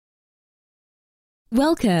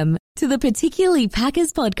Welcome to the Particularly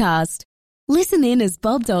Packers podcast. Listen in as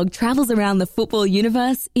Bob Dog travels around the football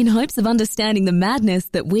universe in hopes of understanding the madness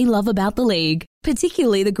that we love about the league,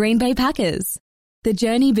 particularly the Green Bay Packers. The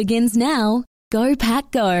journey begins now. Go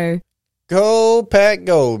Pack Go. Go Pack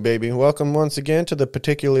Go, baby. Welcome once again to the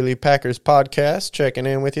Particularly Packers podcast. Checking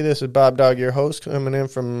in with you. This is Bob Dog, your host, coming in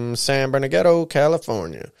from San Bernardino,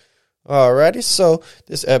 California. Alrighty, so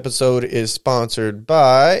this episode is sponsored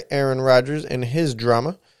by Aaron Rodgers and his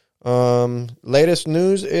drama. Latest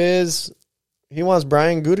news is he wants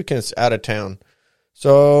Brian Gutekunst out of town.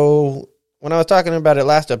 So when I was talking about it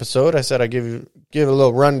last episode, I said I'd give a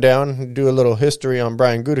little rundown, do a little history on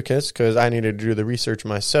Brian Gutekunst because I needed to do the research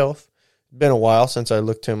myself. It's been a while since I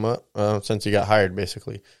looked him up, since he got hired,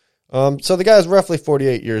 basically. So the guy is roughly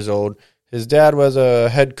 48 years old. His dad was a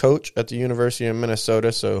head coach at the University of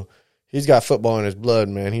Minnesota, so he's got football in his blood,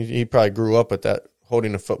 man. He probably grew up with that,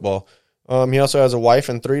 holding a football. He also has a wife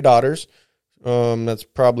and 3 daughters. That's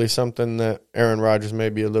probably something that Aaron Rodgers may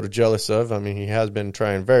be a little jealous of. I mean, he has been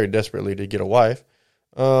trying very desperately to get a wife.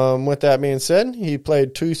 With that being said, he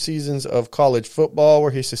played 2 seasons of college football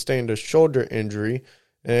where he sustained a shoulder injury,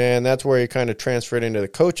 and that's where he kind of transferred into the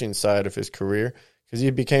coaching side of his career because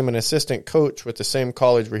he became an assistant coach with the same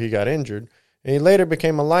college where he got injured, and he later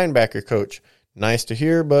became a linebacker coach. Nice to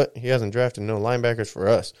hear, but he hasn't drafted no linebackers for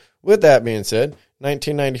us. With that being said,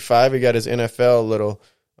 1995, he got his NFL little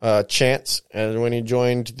chance and when he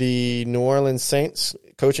joined the New Orleans Saints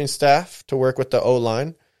coaching staff to work with the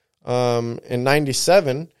O-line. In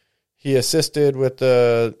 97, he assisted with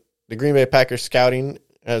the Green Bay Packers scouting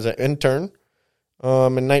as an intern.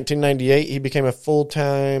 In 1998, he became a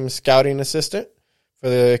full-time scouting assistant for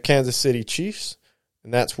the Kansas City Chiefs,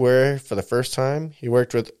 and that's where, for the first time, he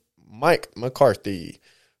worked with Mike McCarthy.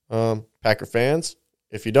 Packer fans,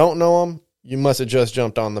 if you don't know him, you must have just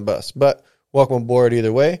jumped on the bus. But welcome aboard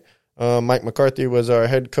either way. Mike McCarthy was our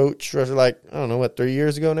head coach for 3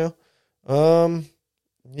 years ago now.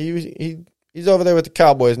 He's over there with the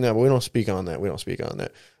Cowboys now, but we don't speak on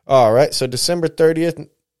that. All right, so December 30th,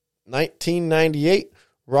 1998,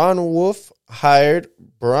 Ron Wolf hired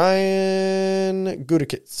Brian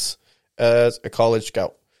Gutekunst as a college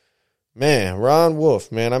scout. Man, Ron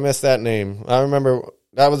Wolf, man, I miss that name. I remember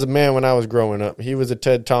that was a man when I was growing up. He was a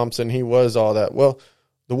Ted Thompson. He was all that. Well,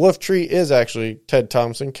 the Wolf tree is actually Ted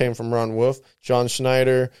Thompson, came from Ron Wolf, John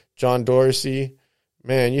Schneider, John Dorsey.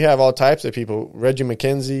 Man, you have all types of people. Reggie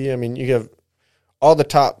McKenzie. I mean, you have all the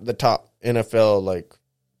top NFL, like,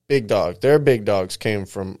 big dogs. Their big dogs came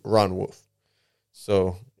from Ron Wolf.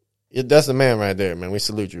 So that's the man right there, man. We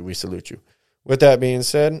salute you. With that being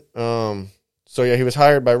said, so yeah, he was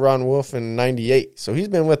hired by Ron Wolf in 98. So he's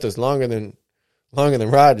been with us longer than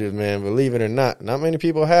Rodgers, man, believe it or not. Not many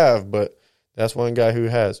people have, but that's one guy who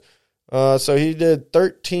has. So he did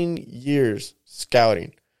 13 years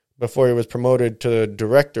scouting before he was promoted to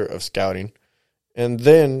director of scouting and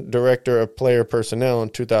then director of player personnel in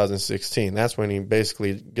 2016. That's when he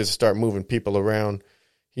basically gets to start moving people around.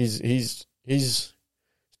 He's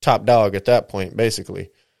top dog at that point, basically.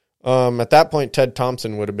 At that point, Ted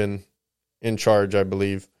Thompson would have been in charge, I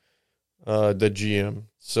believe, the GM.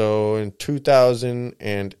 So in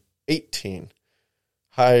 2018,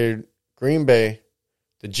 hired Green Bay,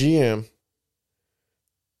 the GM,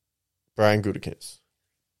 Brian Gutekunst.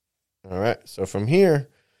 All right, so from here,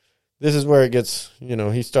 this is where it gets, he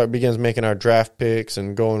begins making our draft picks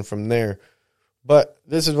and going from there. But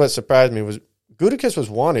this is what surprised me was Gutekunst was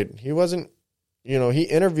wanted. He wasn't, he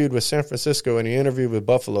interviewed with San Francisco and he interviewed with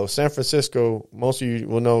Buffalo. San Francisco, most of you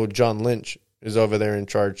will know John Lynch is over there in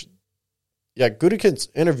charge. Yeah, Gutekunst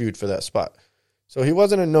interviewed for that spot. So he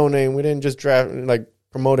wasn't a no-name. We didn't just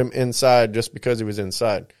promote him inside just because he was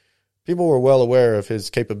inside. People were well aware of his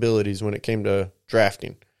capabilities when it came to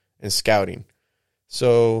drafting and scouting.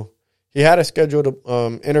 So he had a scheduled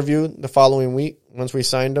interview the following week once we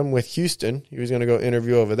signed him with Houston. He was going to go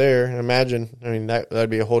interview over there. Imagine, that'd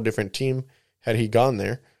be a whole different team had he gone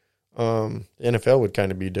there. The NFL would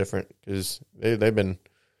kind of be different because they've been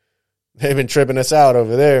tripping us out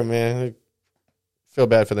over there, man. I feel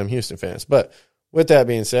bad for them Houston fans. But with that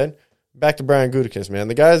being said, back to Brian Gutekunst, man.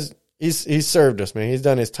 The guy's he's served us, man. He's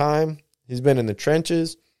done his time. He's been in the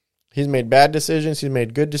trenches. He's made bad decisions. He's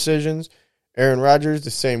made good decisions. Aaron Rodgers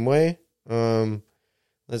the same way.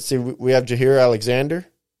 Let's see. We have Jair Alexander.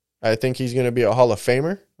 I think he's going to be a Hall of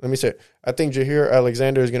Famer. Let me say it. I think Jair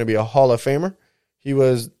Alexander is going to be a Hall of Famer. He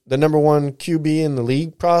was the number 1 QB in the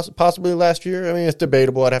league possibly last year. I mean, it's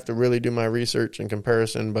debatable. I'd have to really do my research and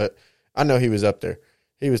comparison, but I know he was up there.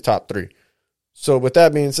 He was top 3. So with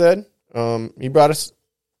that being said, he brought us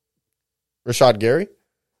Rashad Gary,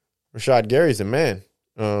 Rashad Gary's a man.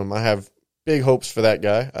 I have big hopes for that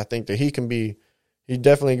guy. I think that he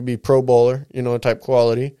definitely can be Pro Bowler, type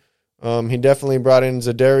quality. He definitely brought in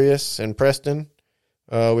Zadarius and Preston.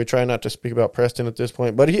 We try not to speak about Preston at this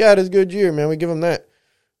point, but he had his good year, man. We give him that.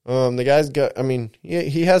 The guy's got,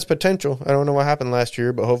 he has potential. I don't know what happened last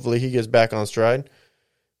year, but hopefully he gets back on stride.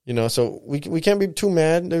 So we can't be too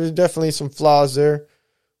mad. There's definitely some flaws there,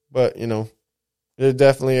 but, there's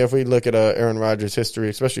definitely, if we look at Aaron Rodgers' history,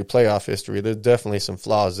 especially playoff history, there's definitely some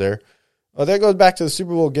flaws there. That goes back to the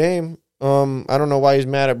Super Bowl game. I don't know why he's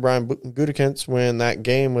mad at Brian Gutekunst when that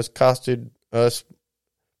game was costed us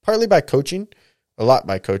partly by coaching, a lot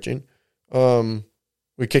by coaching.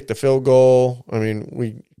 We kicked the field goal.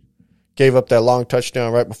 We gave up that long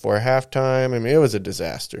touchdown right before halftime. It was a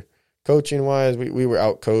disaster. Coaching-wise, we were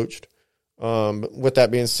out-coached. With that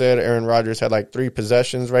being said, Aaron Rodgers had like 3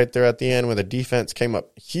 possessions right there at the end where the defense came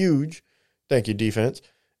up huge. Thank you, defense.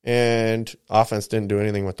 And offense didn't do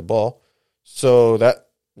anything with the ball. So that,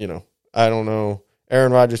 I don't know.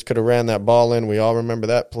 Aaron Rodgers could have ran that ball in. We all remember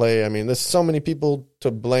that play. There's so many people to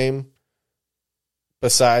blame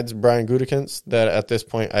besides Brian Gutekunst that at this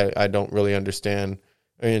point I don't really understand.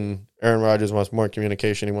 Aaron Rodgers wants more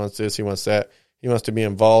communication. He wants this. He wants that. He wants to be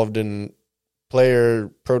involved in player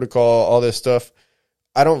protocol, all this stuff.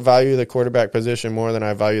 I don't value the quarterback position more than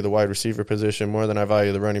I value the wide receiver position, more than I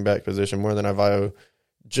value the running back position, more than I value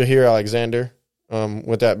Jair Alexander.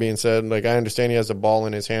 With that being said, I understand he has the ball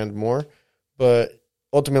in his hand more, but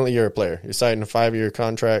ultimately you're a player. You're signing a 5-year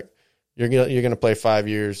contract. You're gonna play 5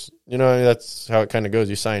 years. That's how it kind of goes.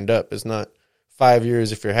 You signed up. It's not 5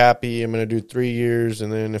 years if you're happy. I'm gonna do 3 years,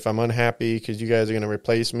 and then if I'm unhappy because you guys are gonna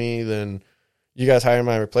replace me, then you guys hire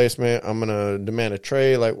my replacement. I'm gonna demand a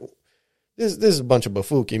trade. This is a bunch of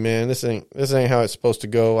bafooky, man. This ain't how it's supposed to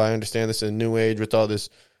go. I understand this is a new age with all this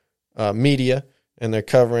media, and they're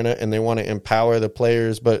covering it, and they want to empower the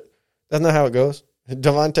players, but that's not how it goes.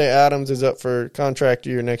 Devontae Adams is up for contract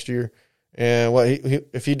year next year, and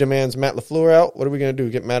if he demands Matt LaFleur out, what are we gonna do?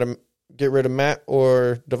 Get rid of Matt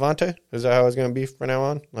or Devontae? Is that how it's gonna be from now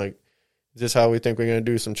on? Is this how we think we're going to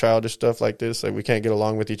do some childish stuff like this? We can't get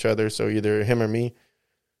along with each other, so either him or me.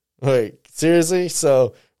 Seriously?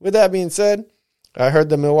 So, with that being said, I heard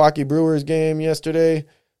the Milwaukee Brewers game yesterday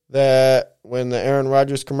that when the Aaron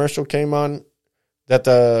Rodgers commercial came on, that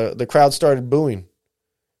the crowd started booing.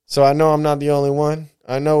 So, I know I'm not the only one.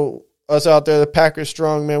 I know us out there, the Packers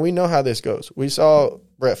strong, man, we know how this goes. We saw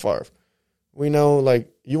Brett Favre. We know,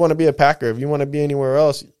 you want to be a Packer. If you want to be anywhere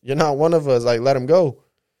else, you're not one of us. Let him go.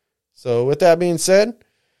 So with that being said,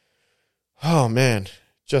 oh man,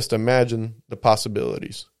 just imagine the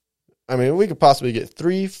possibilities. We could possibly get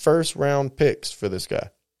 3 first-round picks for this guy.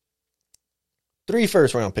 3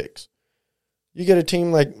 first-round picks. You get a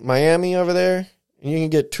team like Miami over there, and you can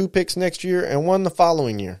get 2 picks next year and 1 the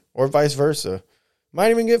following year, or vice versa.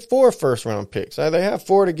 Might even get 4 first-round picks. They have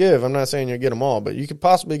 4 to give. I'm not saying you'll get them all, but you could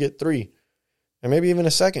possibly get 3, and maybe even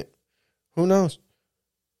a second. Who knows?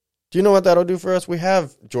 Do you know what that'll do for us? We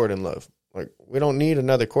have Jordan Love. We don't need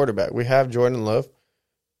another quarterback. We have Jordan Love.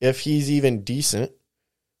 If he's even decent,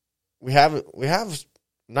 we have a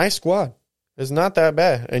nice squad. It's not that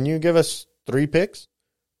bad. And you give us 3 picks,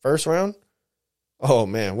 first round? Oh,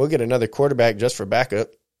 man, we'll get another quarterback just for backup,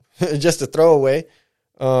 just a throwaway.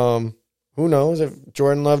 Who knows? If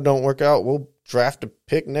Jordan Love don't work out, we'll draft a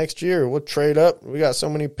pick next year. We'll trade up. We got so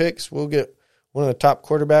many picks. We'll get one of the top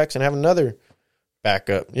quarterbacks and have another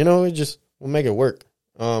backup. We'll make it work.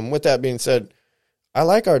 With that being said, I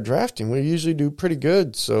like our drafting. We usually do pretty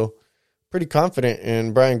good, so pretty confident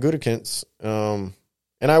in Brian Gutekunst. And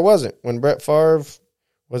I wasn't. When Brett Favre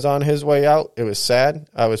was on his way out, it was sad.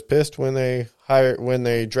 I was pissed when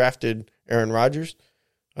they drafted Aaron Rodgers.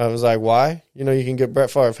 I was like, why? You can get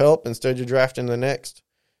Brett Favre help instead you're drafting the next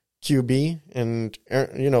QB. And,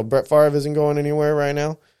 Brett Favre isn't going anywhere right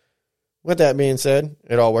now. With that being said,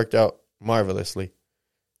 it all worked out marvelously.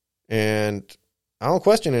 And I don't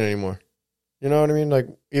question it anymore. You know what I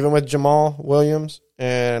mean? Even with Jamal Williams,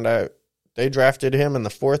 and they drafted him in the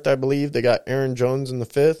 4th, I believe. They got Aaron Jones in the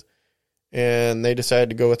 5th, and they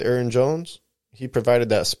decided to go with Aaron Jones. He provided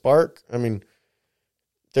that spark.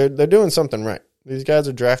 They're doing something right. These guys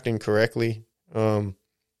are drafting correctly.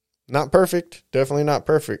 Not perfect, definitely not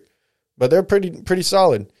perfect, but they're pretty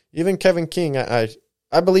solid. Even Kevin King,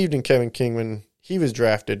 I believed in Kevin King when he was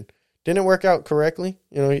drafted. Didn't work out correctly.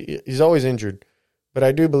 He's always injured. But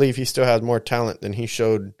I do believe he still has more talent than he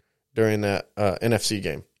showed during that NFC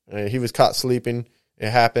game. He was caught sleeping. It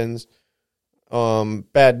happens.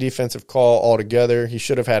 Bad defensive call altogether. He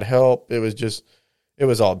should have had help. It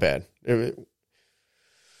was all bad.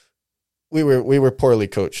 We were poorly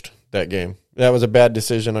coached. that game. That was a bad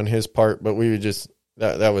decision on his part, but we were just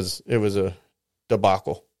it was a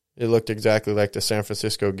debacle. It looked exactly like the San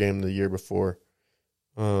Francisco game the year before.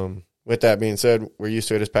 With that being said, we're used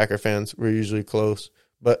to it as Packer fans. We're usually close,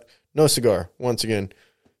 but no cigar once again.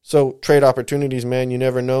 So trade opportunities, man, you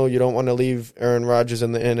never know. You don't want to leave Aaron Rodgers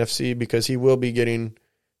in the NFC because he will be getting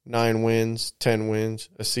 9 wins, 10 wins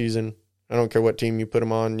a season. I don't care what team you put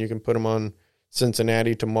him on. You can put him on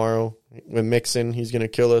Cincinnati tomorrow with Mixon. He's going to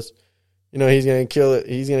kill us. He's going to kill it.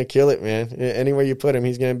 He's going to kill it, man. Anywhere you put him,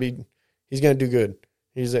 he's going to do good.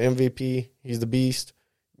 He's the MVP. He's the beast.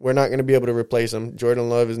 We're not going to be able to replace him. Jordan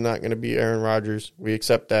Love is not going to be Aaron Rodgers. We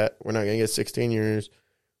accept that. We're not going to get 16 years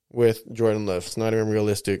with Jordan Love. It's not even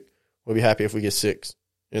realistic. We'll be happy if we get 6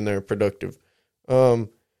 and they're productive. What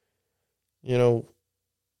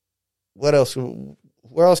else?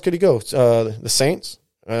 Where else could he go? The Saints.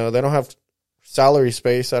 They don't have salary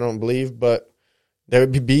space, I don't believe, but they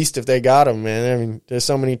would be beast if they got him, man. I mean, there's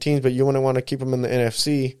so many teams, but you wouldn't want to keep him in the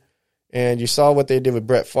NFC. And you saw what they did with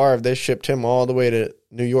Brett Favre. They shipped him all the way to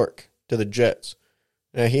New York, to the Jets.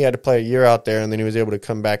 And he had to play a year out there, and then he was able to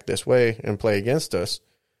come back this way and play against us.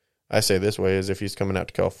 I say this way as if he's coming out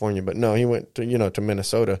to California, but no, he went to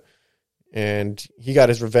Minnesota, and he got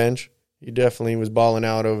his revenge. He definitely was balling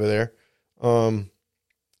out over there.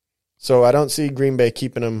 So I don't see Green Bay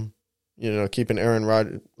keeping him, keeping Aaron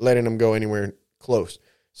Rodgers, letting him go anywhere close.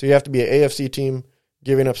 So you have to be an AFC team,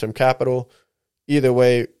 giving up some capital. Either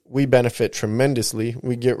way, we benefit tremendously.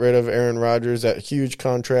 We get rid of Aaron Rodgers, that huge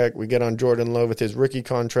contract. We get on Jordan Love with his rookie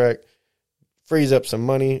contract, frees up some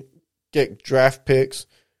money, get draft picks.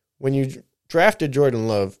 When you drafted Jordan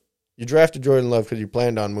Love because you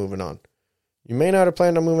planned on moving on. You may not have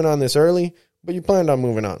planned on moving on this early, but you planned on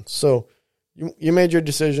moving on. So you made your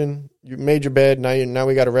decision. You made your bed. Now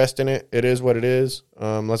we got to rest in it. It is what it is.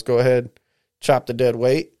 Let's go ahead, chop the dead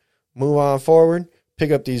weight, move on forward.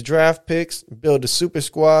 Pick up these draft picks, build a super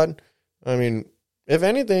squad. I mean, if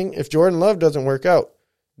anything, if Jordan Love doesn't work out,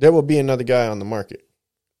 there will be another guy on the market.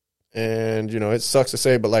 And, it sucks to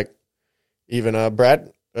say, but like even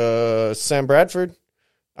Sam Bradford,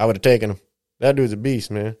 I would have taken him. That dude's a beast,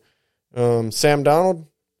 man. Sam Donald,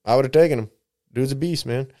 I would have taken him. Dude's a beast,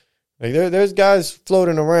 man. Like there's guys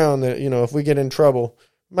floating around that, if we get in trouble,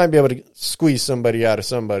 we might be able to squeeze somebody out of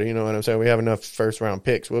somebody. You know what I'm saying? We have enough first-round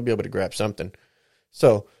picks. We'll be able to grab something.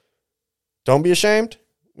 So, don't be ashamed.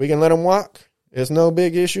 We can let him walk. It's no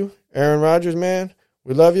big issue. Aaron Rodgers, man,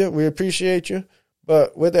 we love you. We appreciate you.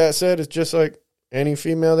 But with that said, it's just like any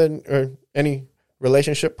female or any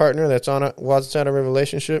relationship partner that's on one side of a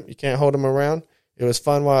relationship. You can't hold them around. It was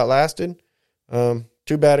fun while it lasted.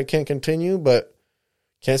 Too bad it can't continue, but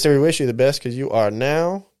can't say we wish you the best because you are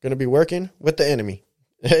now going to be working with the enemy.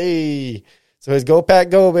 Hey, so it's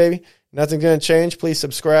GoPackGo, baby. Nothing's going to change. Please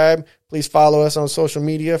subscribe. Please follow us on social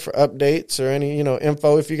media for updates or any,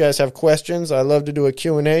 info. If you guys have questions, I love to do a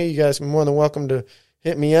Q&A. You guys are more than welcome to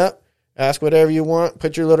hit me up. Ask whatever you want.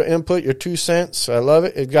 Put your little input, your 2 cents. I love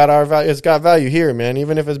it. It's got value here, man.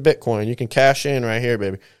 Even if it's Bitcoin, you can cash in right here,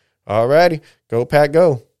 baby. All righty.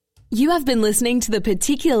 GoPackGo. You have been listening to the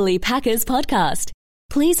Particularly Packers podcast.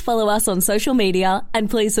 Please follow us on social media and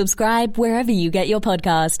please subscribe wherever you get your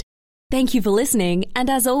podcast. Thank you for listening, and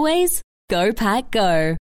as always, Go Pack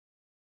Go.